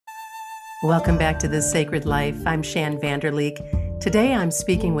Welcome back to This Sacred Life. I'm Shan Vanderleek. Today I'm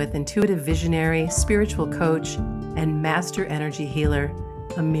speaking with intuitive visionary, spiritual coach, and master energy healer,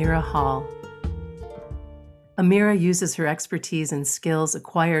 Amirah Hall. Amirah uses her expertise and skills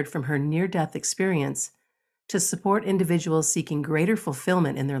acquired from her near-death experience to support individuals seeking greater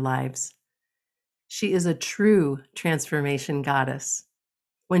fulfillment in their lives. She is a true transformation goddess.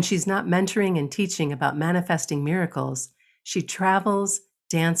 When she's not mentoring and teaching about manifesting miracles, she travels,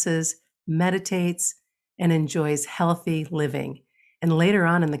 dances, meditates, and enjoys healthy living. And later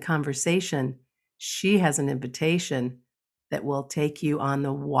on in the conversation, she has an invitation that will take you on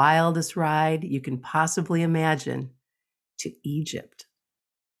the wildest ride you can possibly imagine to Egypt.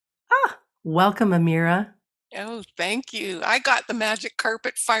 Welcome, Amirah. Oh, thank you. I got the magic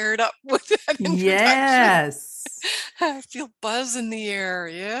carpet fired up with that introduction. Yes. I feel buzz in the air.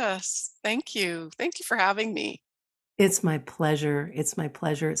 Yes. Thank you. Thank you for having me. It's my pleasure. It's my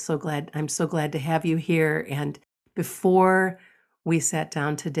pleasure. I'm so glad to have you here. And before we sat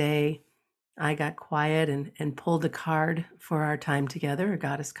down today, I got quiet and pulled a card for our time together, a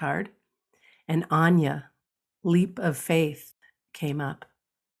goddess card. And Anya, leap of faith, came up.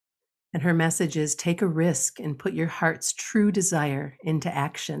 And her message is take a risk and put your heart's true desire into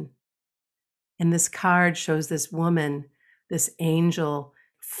action. And this card shows this woman, this angel,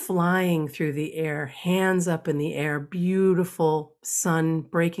 flying through the air, hands up in the air, beautiful sun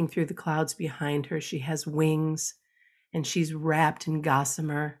breaking through the clouds behind her. She has wings and she's wrapped in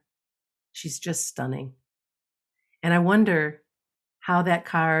gossamer. She's just stunning. And I wonder how that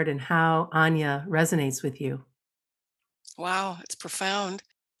card and how Anya resonates with you. Wow, it's profound.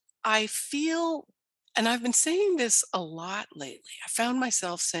 I feel, and I've been saying this a lot lately. I found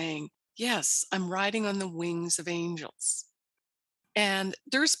myself saying, yes, I'm riding on the wings of angels. And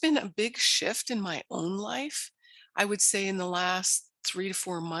there's been a big shift in my own life, I would say in the last 3 to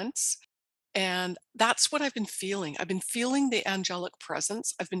 4 months. And that's what I've been feeling. I've been feeling the angelic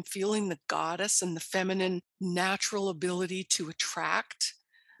presence. I've been feeling the goddess and the feminine natural ability to attract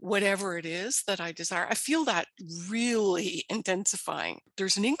whatever it is that I desire. I feel that really intensifying.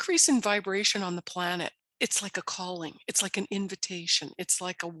 There's an increase in vibration on the planet. It's like a calling, it's like an invitation, it's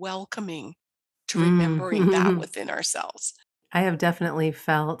like a welcoming to remembering that Mm. within ourselves. I have definitely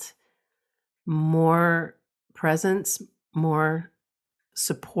felt more presence, more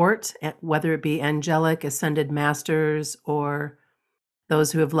support, whether it be angelic, ascended masters, or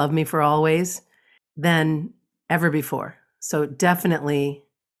those who have loved me for always, than ever before. So definitely,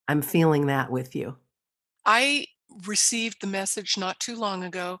 I'm feeling that with you. I received the message not too long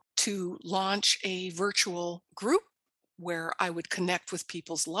ago to launch a virtual group where I would connect with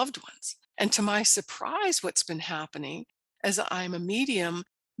people's loved ones. And to my surprise, what's been happening as I'm a medium,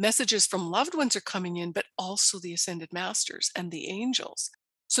 messages from loved ones are coming in, but also the ascended masters and the angels.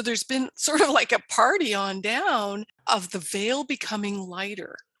 So there's been sort of like a party on down of the veil becoming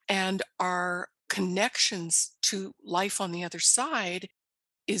lighter and our connections to life on the other side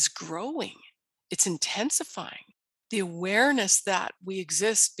is growing, it's intensifying. The awareness that we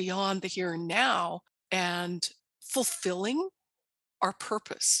exist beyond the here and now and fulfilling our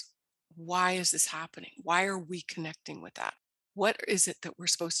purpose. Why is this happening? Why are we connecting with that? What is it that we're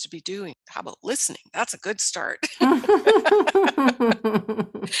supposed to be doing? How about listening? That's a good start. How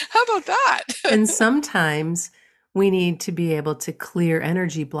about that? And sometimes we need to be able to clear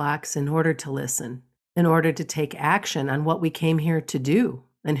energy blocks in order to listen, in order to take action on what we came here to do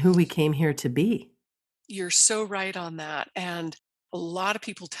and who we came here to be. You're so right on that. And a lot of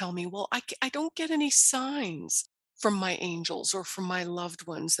people tell me, well, I don't get any signs from my angels or from my loved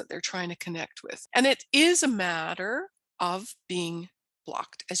ones that they're trying to connect with. And it is a matter of being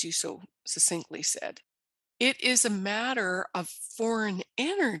blocked, as you so succinctly said. It is a matter of foreign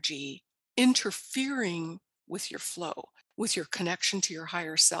energy interfering with your flow, with your connection to your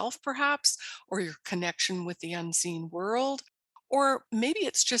higher self, perhaps, or your connection with the unseen world. Or maybe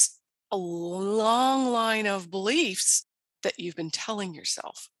it's just a long line of beliefs that you've been telling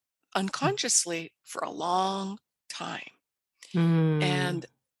yourself unconsciously for a long time. Mm, And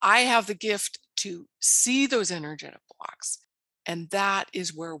I have the gift to see those energetic blocks. And that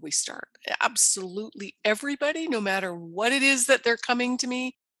is where we start. Absolutely everybody, no matter what it is that they're coming to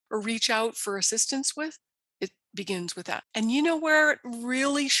me or reach out for assistance with, it begins with that. And you know where it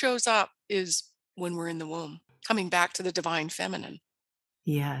really shows up is when we're in the womb, coming back to the divine feminine.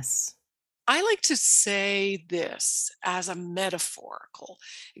 yes. I like to say this as a metaphorical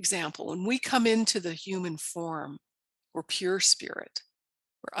example. When we come into the human form, we're pure spirit.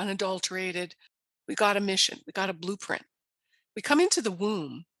 We're unadulterated. We got a mission. We got a blueprint. We come into the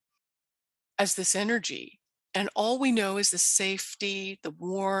womb as this energy, and all we know is the safety, the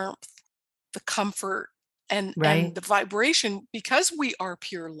warmth, the comfort, and Right? the vibration, because we are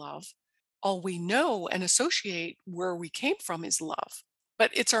pure love. All we know and associate where we came from is love.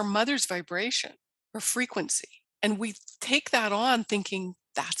 But it's our mother's vibration or frequency. And we take that on thinking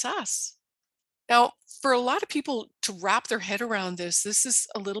that's us. Now, for a lot of people to wrap their head around this is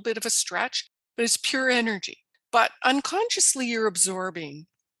a little bit of a stretch, but it's pure energy. But unconsciously, you're absorbing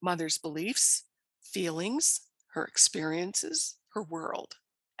mother's beliefs, feelings, her experiences, her world.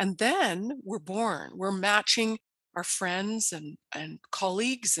 And then we're born, we're matching our friends and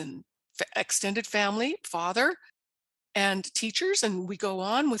colleagues and extended family, father, and teachers, and we go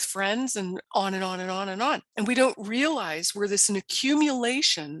on with friends and on and on and on and on. And we don't realize we're this an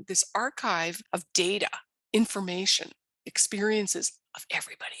accumulation, this archive of data, information, experiences of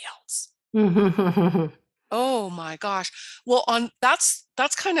everybody else. Oh my gosh. Well, on that's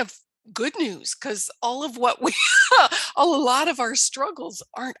kind of good news because all of what we a lot of our struggles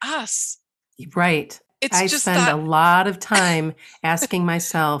aren't us. Right. It's I just spend a that lot of time asking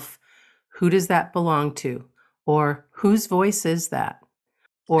myself, who does that belong to? Or whose voice is that?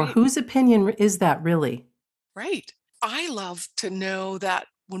 Or right. whose opinion is that really? Right. I love to know that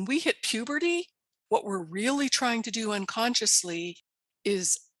when we hit puberty, what we're really trying to do unconsciously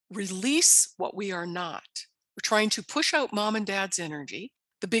is release what we are not. We're trying to push out mom and dad's energy,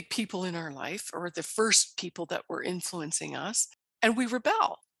 the big people in our life, or the first people that were influencing us, and we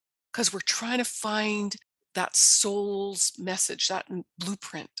rebel because we're trying to find that soul's message, that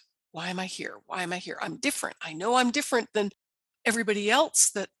blueprint. Why am I here? Why am I here? I'm different. I know I'm different than everybody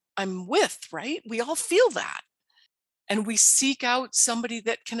else that I'm with, right? We all feel that. And we seek out somebody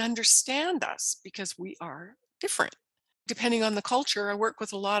that can understand us because we are different. Depending on the culture, I work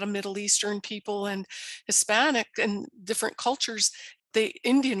with a lot of Middle Eastern people and Hispanic and different cultures. The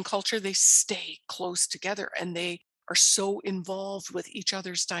Indian culture, they stay close together and they are so involved with each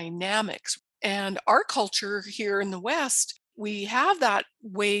other's dynamics. And our culture here in the West, we have that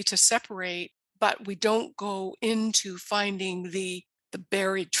way to separate, but we don't go into finding the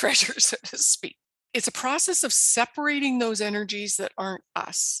buried treasure, so to speak. It's a process of separating those energies that aren't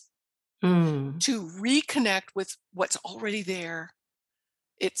us Mm, to reconnect with what's already there.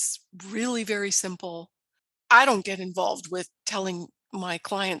 It's really very simple. I don't get involved with telling my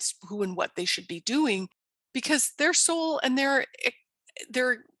clients who and what they should be doing because their soul and their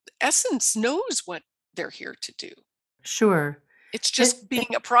essence knows what they're here to do. sure. It's It, just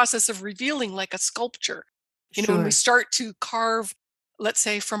being a process of revealing like a sculpture. You know, when we sure. start to carve, let's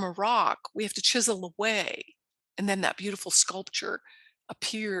say from a rock, we have to chisel away, and then that beautiful sculpture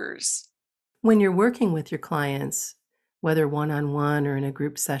appears. When you're working with your clients, whether one on one or in a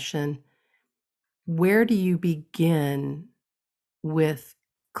group session, where do you begin with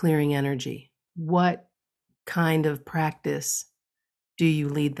clearing energy? What kind of practice do you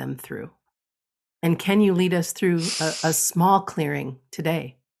lead them through? And can you lead us through a small clearing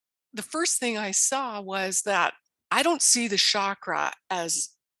today? The first thing I saw was that I don't see the chakra as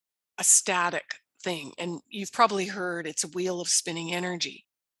a static thing. And you've probably heard it's a wheel of spinning energy.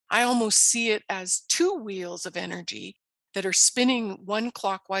 I almost see it as two wheels of energy that are spinning one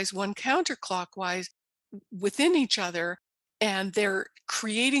clockwise, one counterclockwise within each other. And they're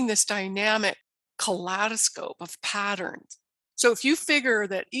creating this dynamic kaleidoscope of patterns. So if you figure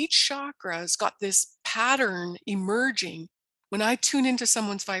that each chakra has got this pattern emerging, when I tune into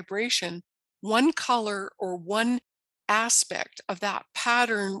someone's vibration, one color or one aspect of that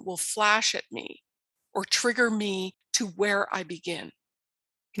pattern will flash at me or trigger me to where I begin.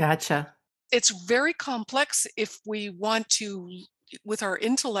 Gotcha. It's very complex if we want to, with our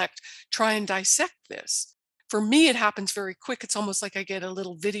intellect, try and dissect this. For me, it happens very quick. It's almost like I get a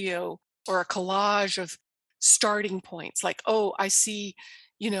little video or a collage of starting points. Like, oh, I see,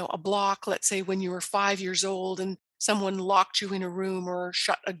 a block, let's say when you were 5 years old and someone locked you in a room or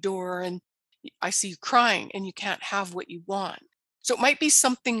shut a door, and I see you crying and you can't have what you want. So it might be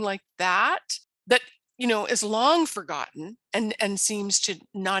something like that that is long forgotten and seems to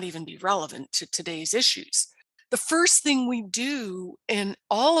not even be relevant to today's issues. The first thing we do in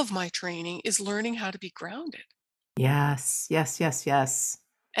all of my training is learning how to be grounded. Yes, yes, yes, yes.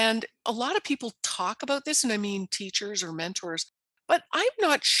 And a lot of people talk about this, and I mean teachers or mentors, but I'm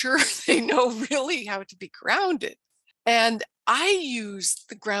not sure they know really how to be grounded. And I use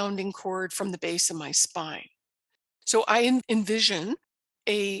the grounding cord from the base of my spine. So I envision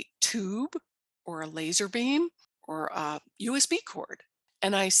a tube or a laser beam or a USB cord,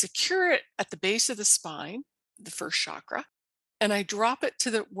 and I secure it at the base of the spine, the first chakra, and I drop it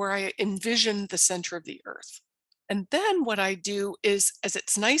to the where I envision the center of the earth. And then what I do is, as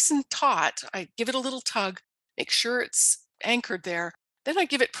it's nice and taut, I give it a little tug, make sure it's anchored there. Then I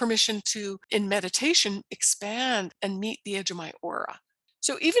give it permission to, in meditation, expand and meet the edge of my aura.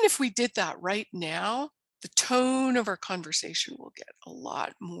 So even if we did that right now, the tone of our conversation will get a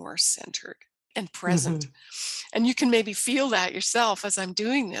lot more centered and present. Mhm. And you can maybe feel that yourself as I'm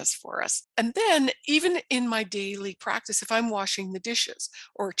doing this for us. And then, even in my daily practice, if I'm washing the dishes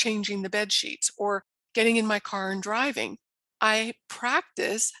or changing the bed sheets or getting in my car and driving, I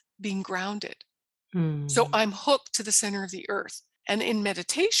practice being grounded. So Mm. I'm hooked to the center of the earth. And in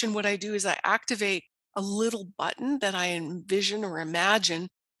meditation, what I do is I activate a little button that I envision or imagine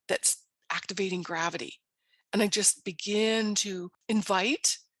that's activating gravity. And I just begin to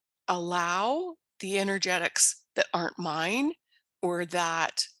invite, allow the energetics that aren't mine or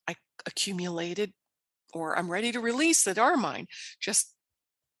that I accumulated or I'm ready to release that are mine, just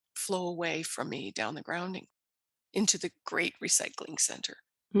flow away from me down the grounding into the great recycling center.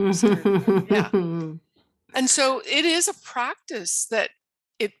 Yeah. And so it is a practice that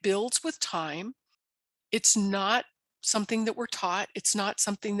it builds with time. It's not something that we're taught. It's not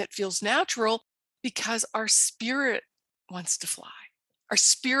something that feels natural because our spirit wants to fly. Our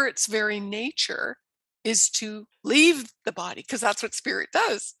spirit's very nature is to leave the body because that's what spirit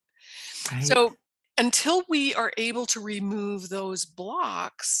does. Right. So until we are able to remove those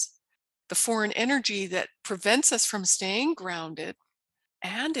blocks, the foreign energy that prevents us from staying grounded,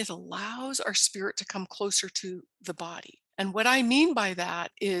 and it allows our spirit to come closer to the body. And what I mean by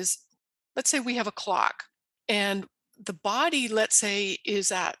that is, let's say we have a clock and the body, let's say,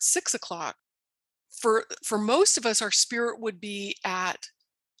 is at 6 o'clock. For most of us, our spirit would be at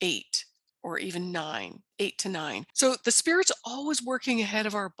 8 or even 9, 8 to 9. So the spirit's always working ahead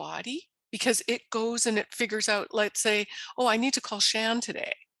of our body because it goes and it figures out, let's say, oh, I need to call Shan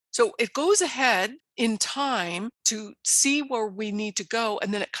today. So it goes ahead in time to see where we need to go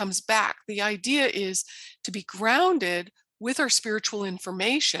and then it comes back. The idea is to be grounded with our spiritual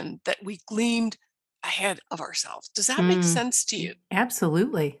information that we gleaned ahead of ourselves. Does that make Mm. sense to you?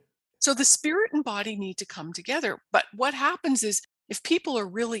 Absolutely. So the spirit and body need to come together. But what happens is if people are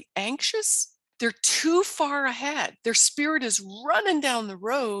really anxious, they're too far ahead. Their spirit is running down the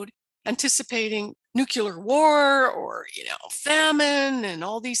road anticipating nuclear war or, famine and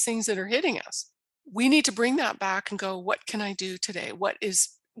all these things that are hitting us. We need to bring that back and go, what can I do today? What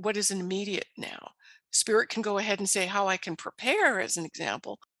is an immediate now? Spirit can go ahead and say how I can prepare as an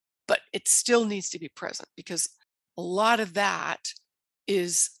example, but it still needs to be present because a lot of that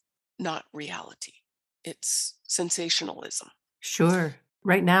is not reality. It's sensationalism. Sure.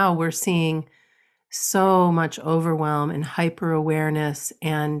 Right now, we're seeing so much overwhelm and hyper awareness.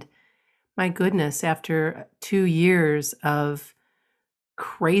 And my goodness, after 2 years of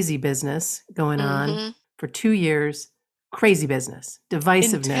crazy business going on, Mhm. for 2 years, crazy business,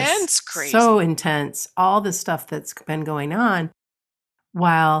 divisiveness, Intense so crazy. intense, all the stuff that's been going on,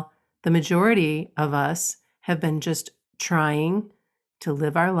 while the majority of us have been just trying to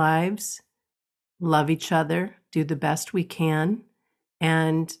live our lives, love each other, do the best we can,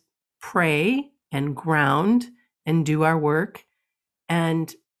 and pray and ground and do our work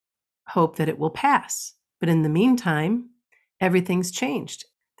and hope that it will pass. But in the meantime, everything's changed.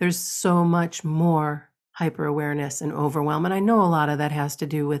 There's so much more hyper awareness and overwhelm. And I know a lot of that has to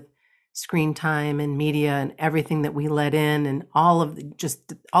do with screen time and media and everything that we let in and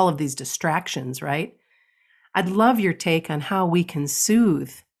just all of these distractions, right? I'd love your take on how we can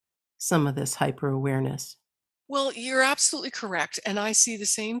soothe some of this hyper awareness. Well, you're absolutely correct, and I see the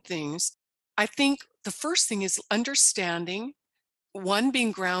same things. I think the first thing is understanding, one,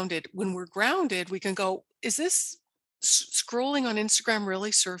 being grounded. When we're grounded, we can go, is this scrolling on Instagram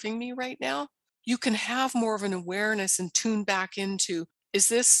really serving me right now? You can have more of an awareness and tune back into, is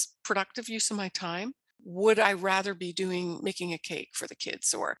this productive use of my time? Would I rather be making a cake for the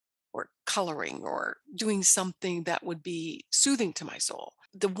kids or coloring or doing something that would be soothing to my soul?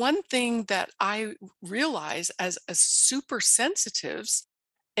 The one thing that I realize as super sensitives,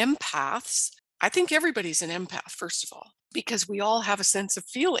 empaths, I think everybody's an empath, first of all, because we all have a sense of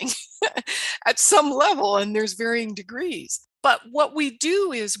feeling at some level, and there's varying degrees. But what we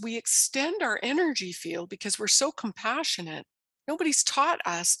do is we extend our energy field because we're so compassionate. Nobody's taught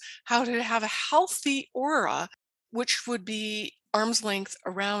us how to have a healthy aura, which would be arm's length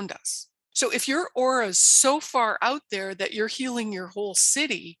around us. So if your aura is so far out there that you're healing your whole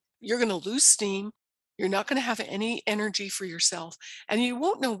city, you're going to lose steam. You're not going to have any energy for yourself, and you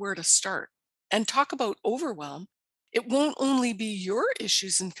won't know where to start. And talk about overwhelm. It won't only be your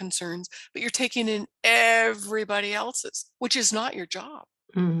issues and concerns, but you're taking in everybody else's, which is not your job,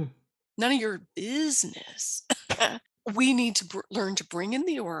 Mm, none of your business. We need to learn to bring in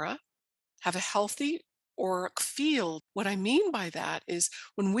the aura, have a healthy auric field. What I mean by that is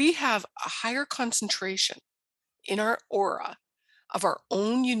when we have a higher concentration in our aura of our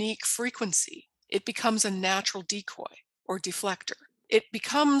own unique frequency, it becomes a natural decoy or deflector. It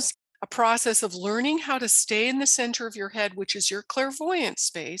becomes a process of learning how to stay in the center of your head, which is your clairvoyant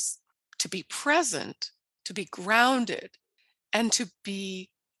space, to be present, to be grounded, and to be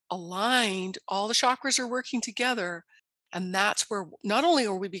aligned. All the chakras are working together. And that's where not only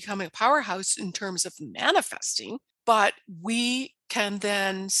are we becoming a powerhouse in terms of manifesting, but we can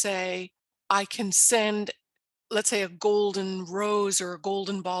then say, I can send, let's say, a golden rose or a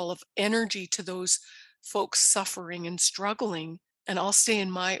golden ball of energy to those folks suffering and struggling. And I'll stay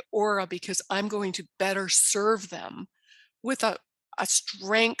in my aura because I'm going to better serve them with a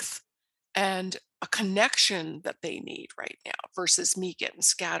strength and a connection that they need right now versus me getting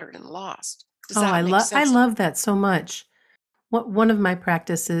scattered and lost. Does Oh, that make I sense? love that so much. One of my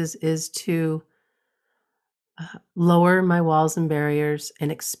practices is to lower my walls and barriers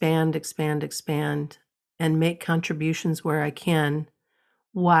and expand, expand, expand, and make contributions where I can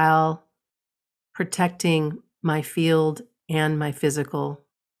while protecting my field and my physical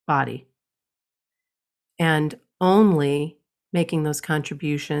body, and only making those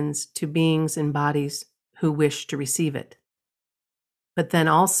contributions to beings and bodies who wish to receive it. But then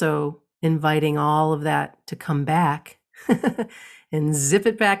also inviting all of that to come back and zip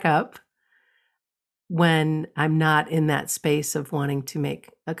it back up when I'm not in that space of wanting to make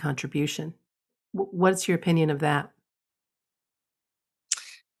a contribution. What's your opinion of that?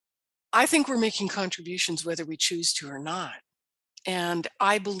 I think we're making contributions whether we choose to or not. And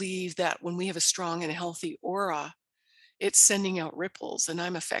I believe that when we have a strong and healthy aura, it's sending out ripples, and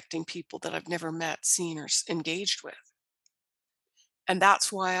I'm affecting people that I've never met, seen, or engaged with. And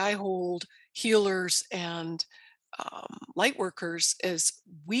that's why I hold healers and light workers as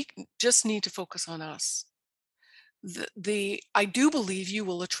we just need to focus on us. The I do believe you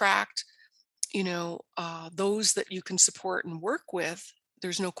will attract, those that you can support and work with.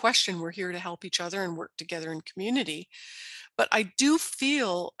 There's no question we're here to help each other and work together in community. But I do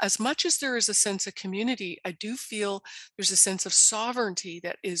feel, as much as there is a sense of community, I do feel there's a sense of sovereignty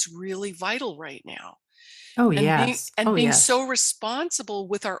that is really vital right now. Oh, And being yes. and Oh, being yes. so responsible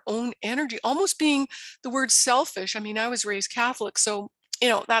with our own energy, almost being the word selfish. I mean, I was raised Catholic, so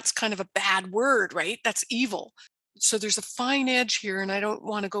that's kind of a bad word, right? That's evil. So there's a fine edge here, and I don't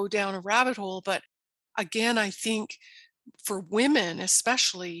want to go down a rabbit hole, but again, I think for women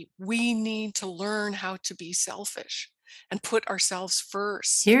especially, we need to learn how to be selfish and put ourselves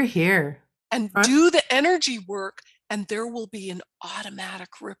first Here, here. and Uh, do the energy work, and there will be an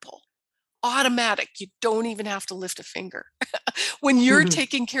automatic ripple. Automatic. You don't even have to lift a finger when you're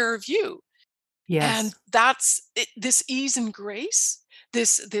taking care of you. And Yes. that's it, this ease and grace,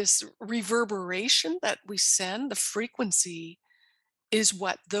 this reverberation that we send, the frequency is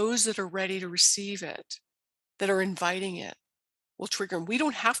what those that are ready to receive it, that are inviting it, will trigger. And we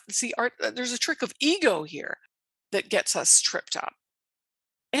don't have to see art. There's a trick of ego here that gets us tripped up.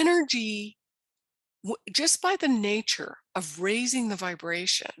 Energy, just by the nature of raising the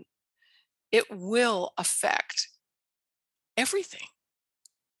vibration, it will affect everything.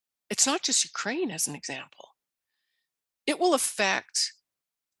 It's not just Ukraine as an example. It will affect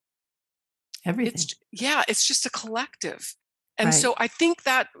Everything. it's just a collective. And Right. so I think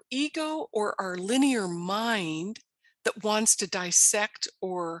that ego or our linear mind that wants to dissect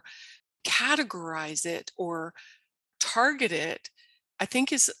or categorize it or target it, I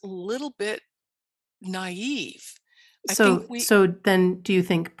think is a little bit naive. I think So then do you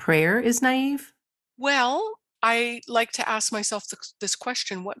think prayer is naive? well, I like to ask myself this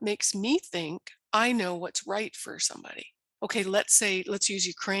question: what makes me think I know what's right for somebody? Okay, let's use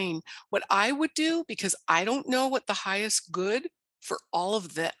Ukraine. What I would do, because I don't know what the highest good for all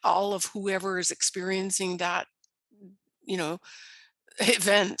of whoever is experiencing that, you know,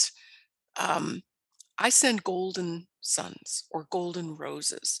 event. Um, I send golden suns or golden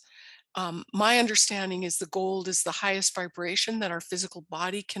roses. My understanding is the gold is the highest vibration that our physical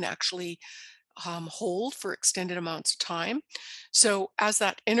body can actually hold for extended amounts of time. So as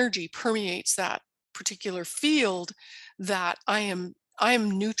that energy permeates that particular field, that I am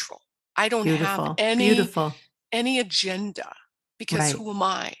neutral. I don't have Beautiful. Beautiful. any agenda because Right. who am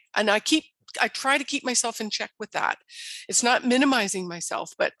I? And I try to keep myself in check with that. It's not minimizing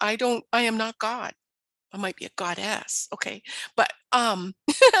myself, but I am not God. I might be a goddess, okay? But and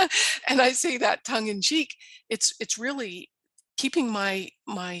I say that tongue in cheek. It's really keeping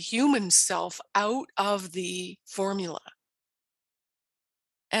my human self out of the formula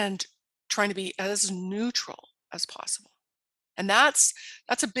and trying to be as neutral as possible. And that's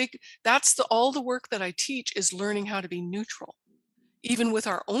a big that's the all the work that I teach is learning how to be neutral, even with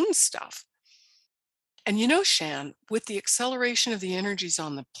our own stuff. And you know, Shan, with the acceleration of the energies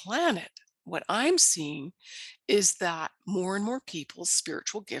on the planet, what I'm seeing is that more and more people's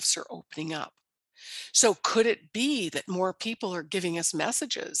spiritual gifts are opening up. So could it be that more people are giving us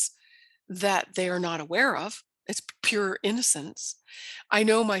messages that they are not aware of? It's pure innocence. I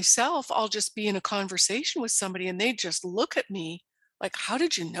know myself, I'll just be in a conversation with somebody and they just look at me like, how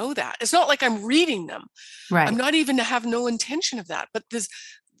did you know that? It's not like I'm reading them. I'm Right. not even to have no intention of that. But this,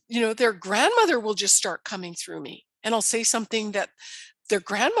 their grandmother will just start coming through me. And I'll say something that their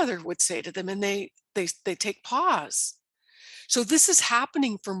grandmother would say to them, and they take pause. So this is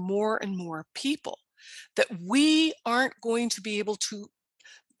happening for more and more people, that we aren't going to be able to,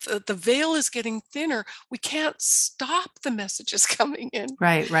 the veil is getting thinner. We can't stop the messages coming in.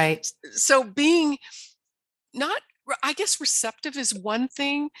 Right. Right. So being not, I guess receptive is one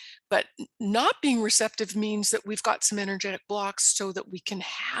thing, but not being receptive means that we've got some energetic blocks so that we can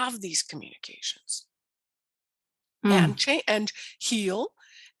have these communications Mm. and change and heal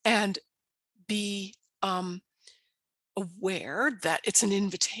and be aware that it's an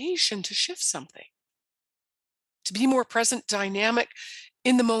invitation to shift something, to be more present, dynamic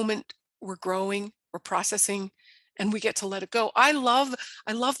in the moment. We're growing, we're processing, and we get to let it go. I love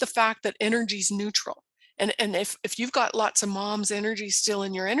the fact that energy's neutral. And if you've got lots of mom's energy still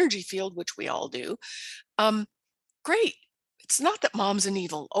in your energy field, which we all do, um, great. It's not that mom's an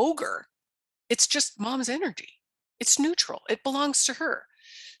evil ogre. It's just mom's energy. It's neutral. It belongs to her.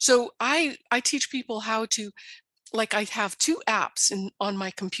 So I teach people how to, like, I have two apps on my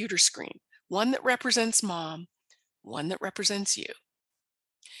computer screen, one that represents mom, one that represents you.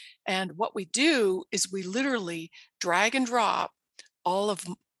 And what we do is we literally drag and drop all of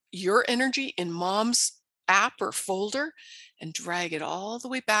your energy in mom's app or folder and drag it all the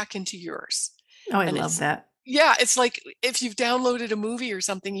way back into yours. Oh, I And love it's, that. yeah, it's like if you've downloaded a movie or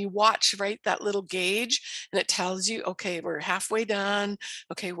something, you watch, right, that little gauge and it tells you, okay, we're halfway done.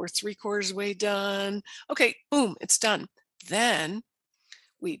 Okay, we're three-quarters way done. Okay, boom, it's done. Then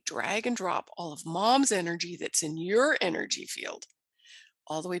we drag and drop all of mom's energy that's in your energy field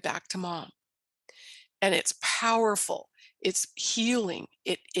all the way back to mom. And it's powerful. It's healing.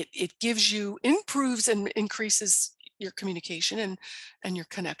 It gives you, improves and increases your communication and your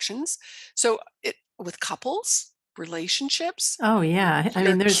connections. So it, with couples, relationships, Oh, yeah. I your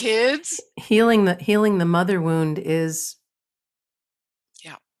mean, there's kids. healing the mother wound is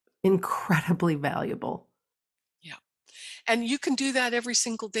Yeah, incredibly valuable. yeah. And you can do that every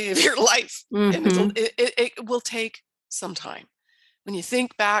single day of your life. And Mhm. it will take some time. When you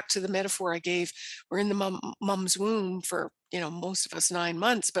think back to the metaphor I gave, we're in the mom's womb for, most of us 9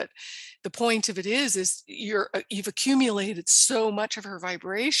 months, but the point of it is you've accumulated so much of her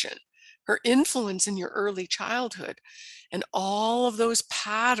vibration, her influence in your early childhood, and all of those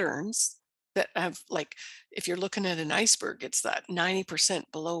patterns that have, like, if you're looking at an iceberg, it's that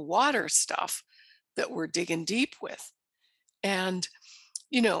 90% below water stuff that we're digging deep with. And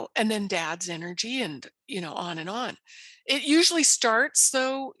and then dad's energy and, on and on. It usually starts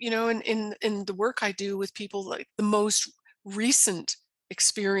though, in the work I do with people, like the most recent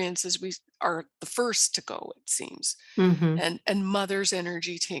experiences we are the first to go, it seems. Mhm. And mother's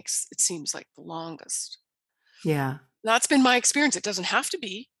energy takes, it seems like, the longest. Yeah. That's been my experience. It doesn't have to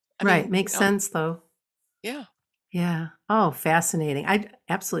be. I Right. mean, Makes sense, though. yeah. Yeah. Oh, fascinating. I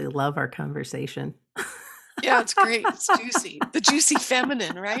absolutely love our conversation. Yeah, it's great. It's juicy. The juicy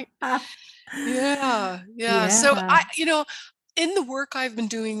feminine, right? Yeah, yeah. So Yeah. in the work I've been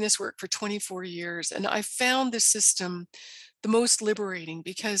doing this work for 24 years, and I found this system the most liberating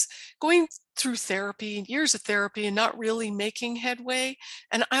because going through therapy, years of therapy, and not really making headway,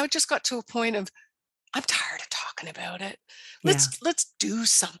 and I just got to a point of, I'm tired of talking about it. Yeah. Let's do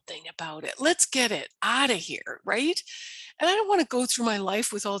something about it. Let's get it out of here, right? And I don't want to go through my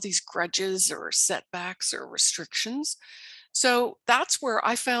life with all these grudges or setbacks or restrictions. So that's where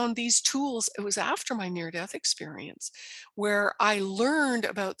I found these tools. It was after my near death experience where I learned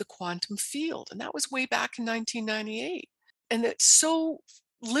about the quantum field. And that was way back in 1998. And it's so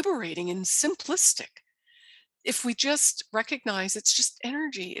liberating and simplistic. If we just recognize it's just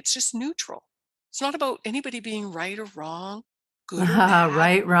energy, it's just neutral. It's not about anybody being right or wrong, good or bad.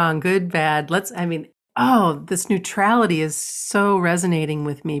 Right, wrong, good, bad. Oh, this neutrality is so resonating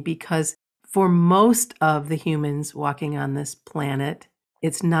with me because for most of the humans walking on this planet,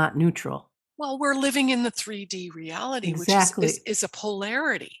 it's not neutral. Well, we're living in the 3D reality, which is is, Exactly. is a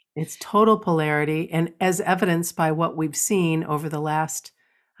polarity. It's total polarity. And as evidenced by what we've seen over the last,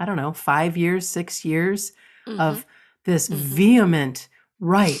 I don't know, 5 years, 6 years Hmm. of this Mhm. vehement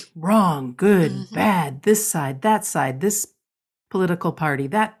right, wrong, good, Mhm. bad, this side, this political party,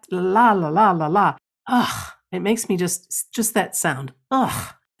 that la la la la la. Ugh, it makes me just that sound.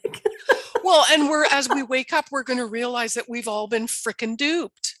 Ugh. Well, and as we wake up, we're gonna realize that we've all been frickin'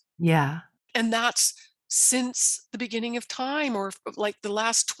 duped. Yeah. And that's since the beginning of time, or like the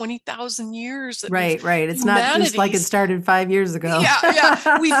last 20,000 years that Right, right. It's not just like it humanity's started 5 years ago. yeah,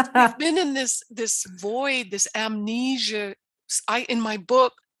 yeah. We've been in this void, this amnesia. I in my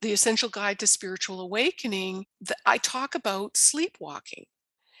book, The Essential Guide to Spiritual Awakening, I talk about sleepwalking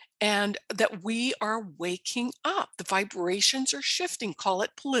and that we are waking up. The vibrations are shifting. Call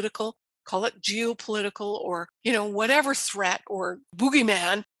it political, call it geopolitical, or whatever threat or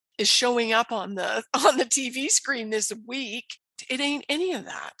boogeyman is showing up on the on the TV screen this week. It ain't any of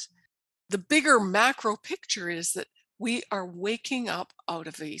that. The bigger macro picture is that we are waking up out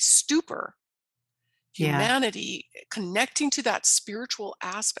of a stupor, Yeah. humanity connecting to that spiritual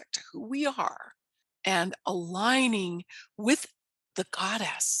aspect of who we are and aligning with the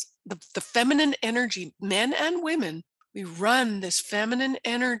goddess, the feminine energy, men and women. We run this feminine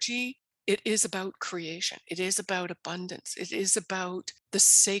energy. It is about creation, it is about abundance, it is about the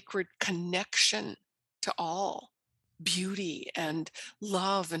sacred connection to all beauty and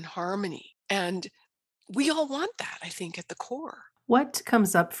love and harmony. And we all want that, I think, at the core. What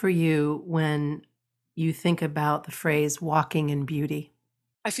comes up for you when you think about the phrase walking in beauty?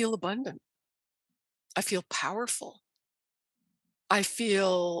 I feel abundant. I feel powerful. I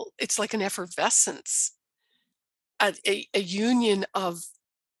feel it's like an effervescence, a union of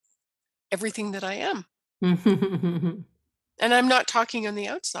everything that I am. And I'm not talking on the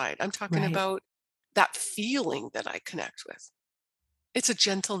outside. I'm talking Right. about that feeling that I connect with. It's a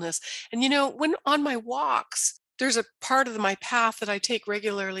gentleness. And when on my walks, there's a part of my path that I take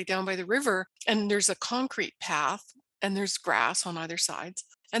regularly down by the river, and there's a concrete path, and there's grass on either sides.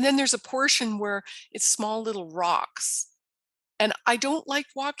 And then there's a portion where it's small little rocks. And I don't like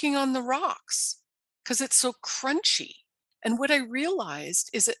walking on the rocks because it's so crunchy. And what I realized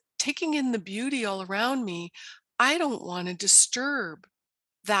is that taking in the beauty all around me, I don't want to disturb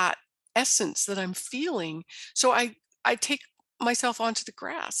that essence that I'm feeling. So I take myself onto the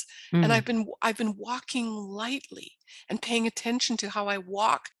grass, and Mm. I've been walking lightly and paying attention to how I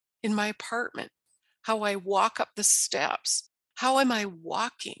walk in my apartment, how I walk up the steps. How am I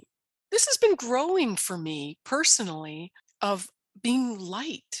walking? This has been growing for me personally, of being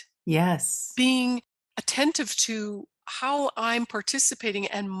light, Yes. being attentive to how I'm participating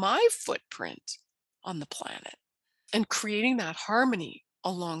and my footprint on the planet, and creating that harmony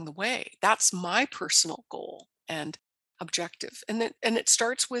along the way. That's my personal goal and objective. And it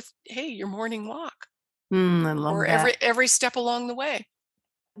starts with, hey, your morning walk, I or love that. every step along the way.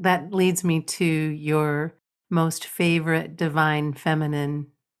 That leads me to your most favorite divine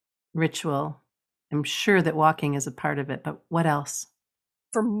feminine ritual. I'm sure that walking is a part of it, but what else?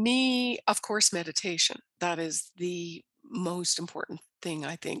 For me, of course, meditation. That is the most important thing,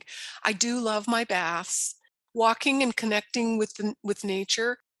 I think. I do love my baths, walking and connecting with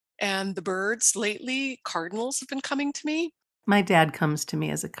nature and the birds. Lately, cardinals have been coming to me. My dad comes to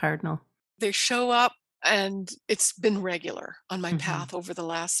me as a cardinal. They show up, and it's been regular on my Mhm. path over the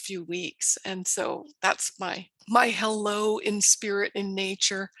last few weeks. And so that's my hello in spirit, in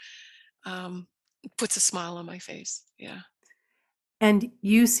nature. Um, Puts a smile on my face. Yeah. And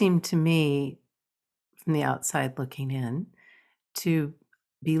you seem to me, from the outside looking in, to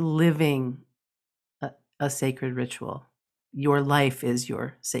be living a sacred ritual. Your life is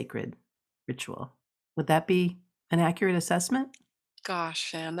your sacred ritual. Would that be an accurate assessment?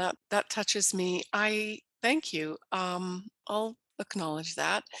 Gosh, and that touches me. I thank you. I'll acknowledge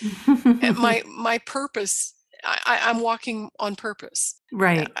that. My purpose. I'm walking on purpose,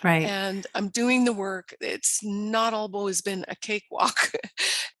 Right, right. and I'm doing the work. It's not always been a cakewalk.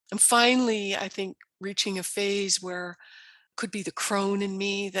 I'm finally, I think, reaching a phase where could be the crone in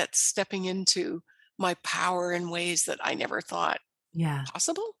me that's stepping into my power in ways that I never thought Yeah.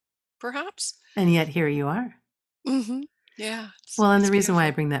 possible. Perhaps. And yet here you are. Yeah, Well, and it's the reason why I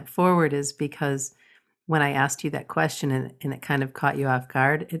beautiful. bring that forward is because when I asked you that question and it kind of caught you off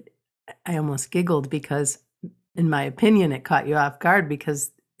guard, I almost giggled because in my opinion, it caught you off guard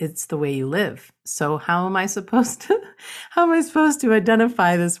because it's the way you live. So how am I supposed to how am I supposed to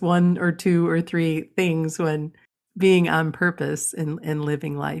identify this 1 or 2 or 3 things when being on purpose and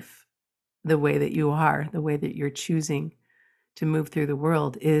living life the way that you are, the way that you're choosing to move through the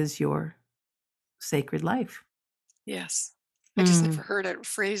world is your sacred life. Yes. I just Mm. never heard it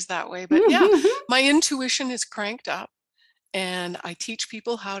phrased that way. But yeah, my intuition is cranked up, and I teach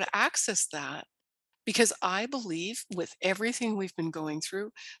people how to access that, because I believe with everything we've been going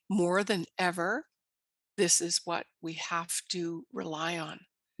through, more than ever, this is what we have to rely on.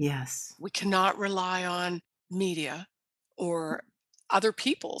 Yes. We cannot rely on media or other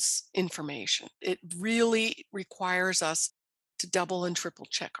people's information. It really requires us to double and triple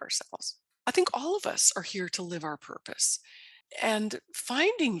check ourselves. I think all of us are here to live our purpose. And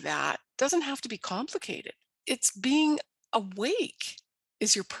finding that doesn't have to be complicated. It's being awake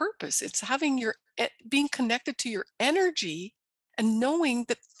is your purpose. It's having being connected to your energy and knowing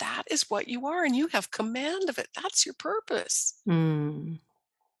that that is what you are and you have command of it. That's your purpose. Mm.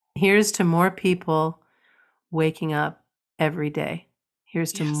 Here's to more people waking up every day.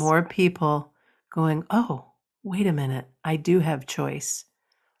 Here's to Yes. more people going, oh, wait a minute. I do have choice.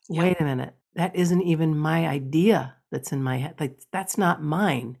 Yep. Wait a minute. That isn't even my idea that's in my head. Like, that's not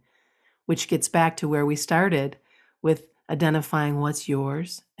mine, which gets back to where we started with identifying what's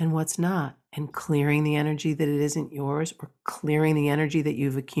yours and what's not, and clearing the energy that it isn't yours, or clearing the energy that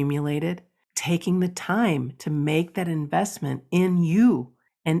you've accumulated, taking the time to make that investment in you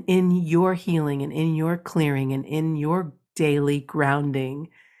and in your healing and in your clearing and in your daily grounding,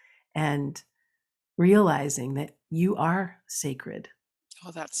 and realizing that you are sacred.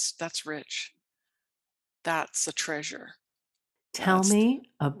 Oh, that's rich. That's a treasure. Tell That's me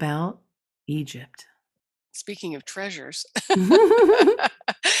about Egypt. speaking of treasures,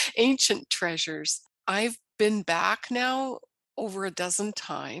 ancient treasures. I've been back now over a dozen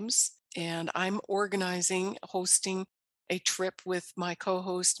times, and I'm hosting a trip with my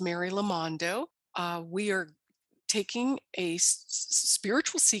co-host Mary Lamondo. We are taking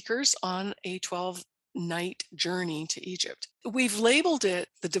spiritual seekers on a 12-night journey to Egypt. We've labeled it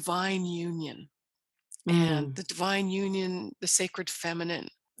the Divine Union, and Mm. the Divine Union, the Sacred Feminine.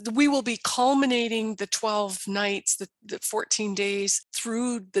 We will be culminating the 12 nights, the 14 days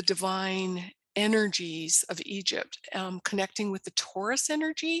through the divine energies of Egypt, connecting with the Taurus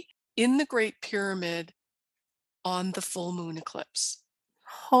energy in the Great Pyramid on the full moon eclipse.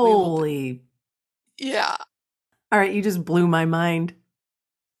 We will be, Holy. yeah. All right, you just blew my mind.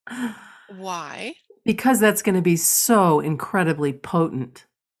 Why? Because that's going to be so incredibly potent.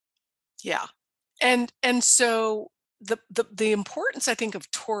 Yeah. And so the importance, I think, of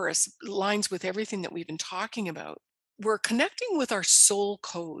Taurus lines with everything that we've been talking about. We're connecting with our soul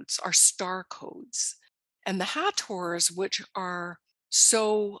codes, our star codes, and the Hathors, which are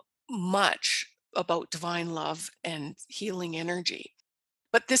so much about divine love and healing energy.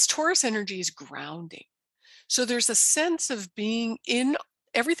 But this Taurus energy is grounding. So there's a sense of being in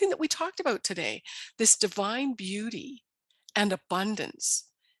everything that we talked about today, this divine beauty and abundance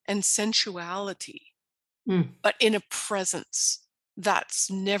and sensuality, Mm. but in a presence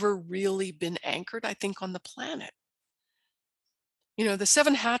that's never really been anchored, I think, on the planet. You know, the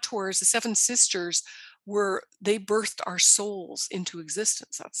seven Hathors, the seven sisters, they birthed our souls into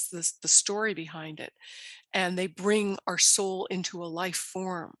existence. That's the story behind it. And they bring our soul into a life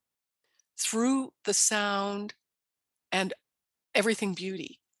form through the sound and everything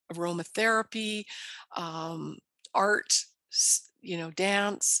beauty, aromatherapy, um, art,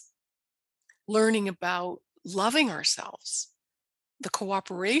 dance, learning about loving ourselves, the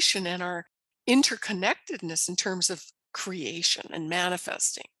cooperation and our interconnectedness in terms of creation and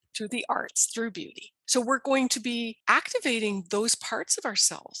manifesting through the arts, through beauty. So we're going to be activating those parts of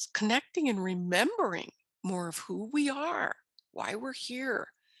ourselves, connecting and remembering more of who we are, why we're here,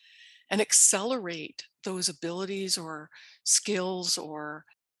 and accelerate those abilities or skills or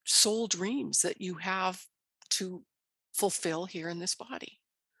soul dreams that you have to fulfill here in this body.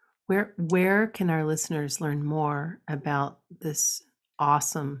 Where can our listeners learn more about this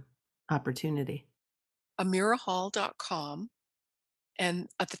awesome opportunity? AmirahHall.com. And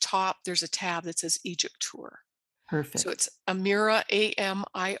at the top, there's a tab that says Egypt Tour. So Perfect. it's Amirah,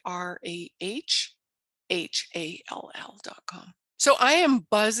 AmirahHall.com. So I am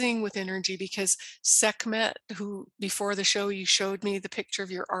buzzing with energy because Sekhmet, who before the show you showed me the picture of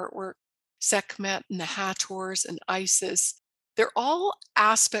your artwork, Sekhmet and the Hathors and Isis, they're all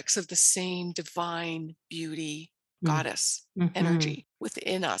aspects of the same divine beauty, Mm. goddess Hmm. energy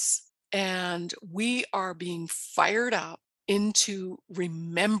within us. And we are being fired up into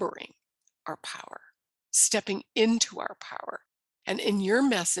remembering our power, stepping into our power. And in your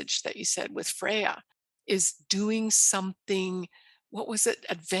message that you said with Freya, is doing something, what was it,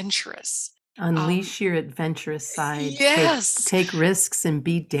 adventurous. Um, Unleash your adventurous side. yes, Take risks and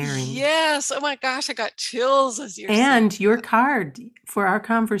be daring. yes. Oh my gosh, I got chills as you're saying And your that. card for our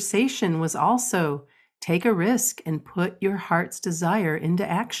conversation was also take a risk and put your heart's desire into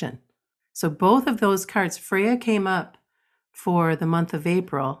action. So both of those cards, Freya came up for the month of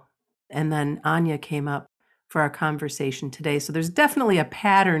April. And then Anya came up for our conversation today. So there's definitely a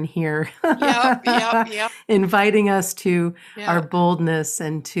pattern here Yep, yep, yep, inviting us to our yep. boldness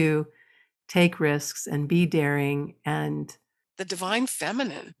and to take risks and be daring. And The divine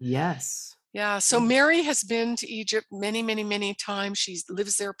feminine. yes. Yeah, so Yes. Mary has been to Egypt many, many, many times. She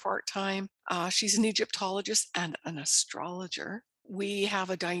lives there part-time. She's an Egyptologist and an astrologer. We have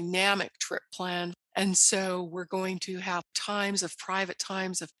a dynamic trip planned. And so we're going to have private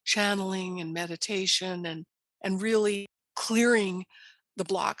times of channeling and meditation and really clearing the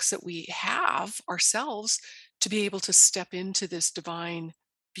blocks that we have ourselves to be able to step into this divine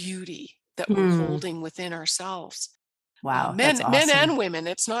beauty that we're Hmm. holding within ourselves. Wow, that's Men awesome. and women.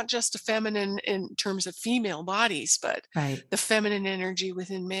 It's not just a feminine in terms of female bodies, but Right. the feminine energy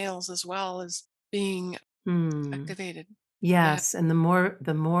within males as well is being Hmm. activated. Yeah. Yes, and the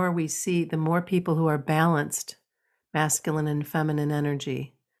more we see, the more people who are balanced, masculine and feminine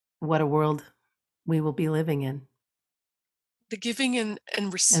energy, what a world we will be living in. The giving and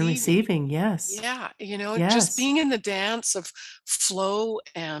And receiving. receiving, yes. Yeah, just Yes. being in the dance of flow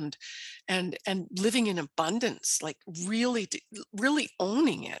and living in abundance, like really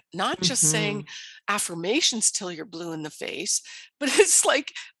owning it, not just saying Mhm. affirmations till you're blue in the face, but it's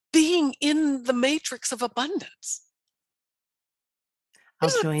like being in the matrix of abundance. I'll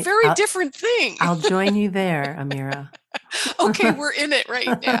This is a join very I'll different thing. I'll join you there, Amira. Okay, we're in it right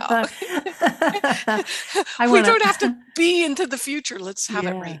now. I We wanna don't have to be into the future. Let's have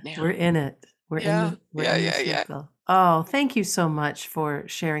it Yeah, right now. we're in it. Yeah, We're yeah, in the yeah, yeah. circle. Oh, thank you so much for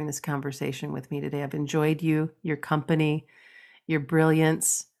sharing this conversation with me today. I've enjoyed you, your company, your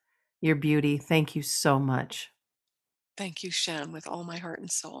brilliance, your beauty. Thank you so much. Thank you, Shan, with all my heart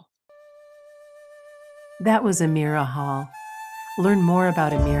and soul. That was Amirah Hall. Learn more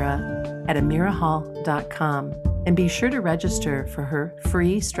about Amirah at amirahhall.com and be sure to register for her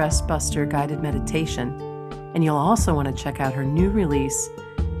free Stress Buster guided meditation. And you'll also want to check out her new release,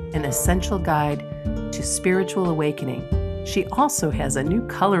 An Essential Guide to Spiritual Awakening. She also has a new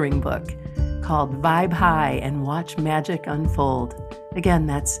coloring book called Vibe High and Watch Magic Unfold. Again,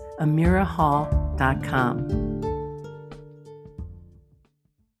 that's amirahhall.com.